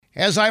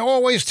As I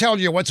always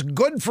tell you, what's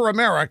good for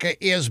America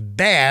is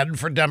bad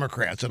for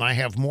Democrats, and I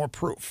have more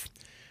proof.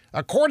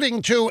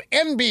 According to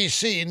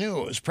NBC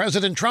News,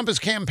 President Trump is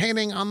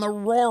campaigning on the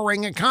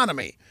roaring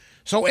economy.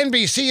 So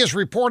NBC is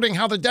reporting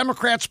how the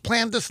Democrats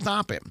plan to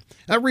stop him.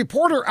 A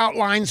reporter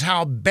outlines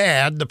how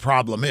bad the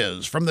problem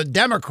is from the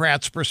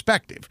Democrats'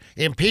 perspective.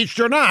 Impeached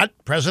or not,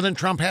 President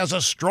Trump has a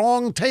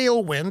strong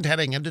tailwind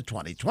heading into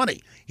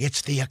 2020.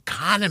 It's the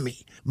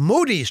economy.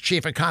 Moody's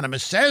chief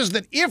economist says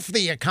that if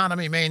the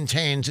economy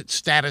maintains its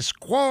status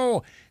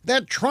quo,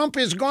 that Trump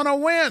is going to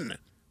win.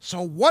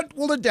 So what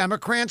will the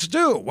Democrats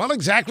do? Well,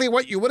 exactly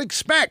what you would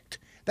expect.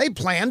 They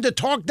plan to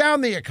talk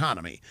down the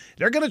economy.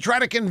 They're going to try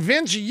to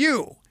convince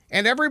you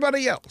and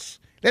everybody else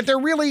that there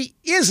really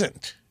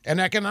isn't an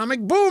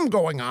economic boom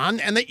going on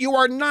and that you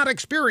are not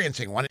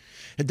experiencing one.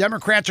 The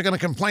Democrats are going to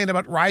complain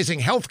about rising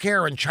health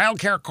care and child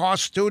care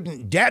costs,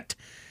 student debt.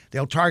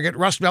 They'll target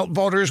Rust Belt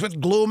voters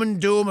with gloom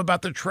and doom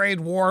about the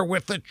trade war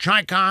with the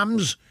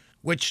Chicoms,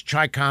 which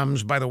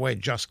Chicoms, by the way,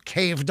 just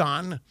caved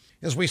on.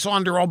 As we saw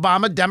under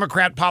Obama,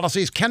 Democrat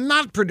policies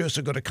cannot produce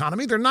a good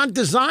economy. They're not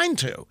designed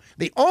to.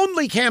 The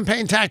only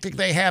campaign tactic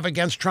they have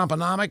against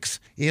Trumponomics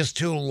is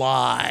to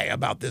lie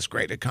about this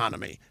great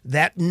economy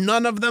that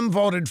none of them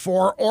voted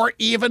for or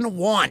even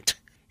want.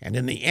 And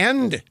in the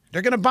end,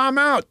 they're going to bomb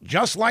out,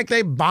 just like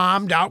they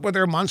bombed out with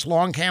their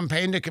months-long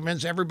campaign to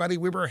convince everybody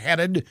we were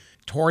headed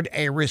toward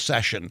a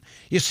recession.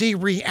 You see,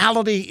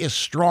 reality is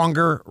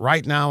stronger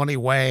right now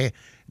anyway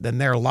than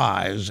their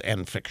lies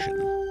and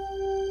fiction.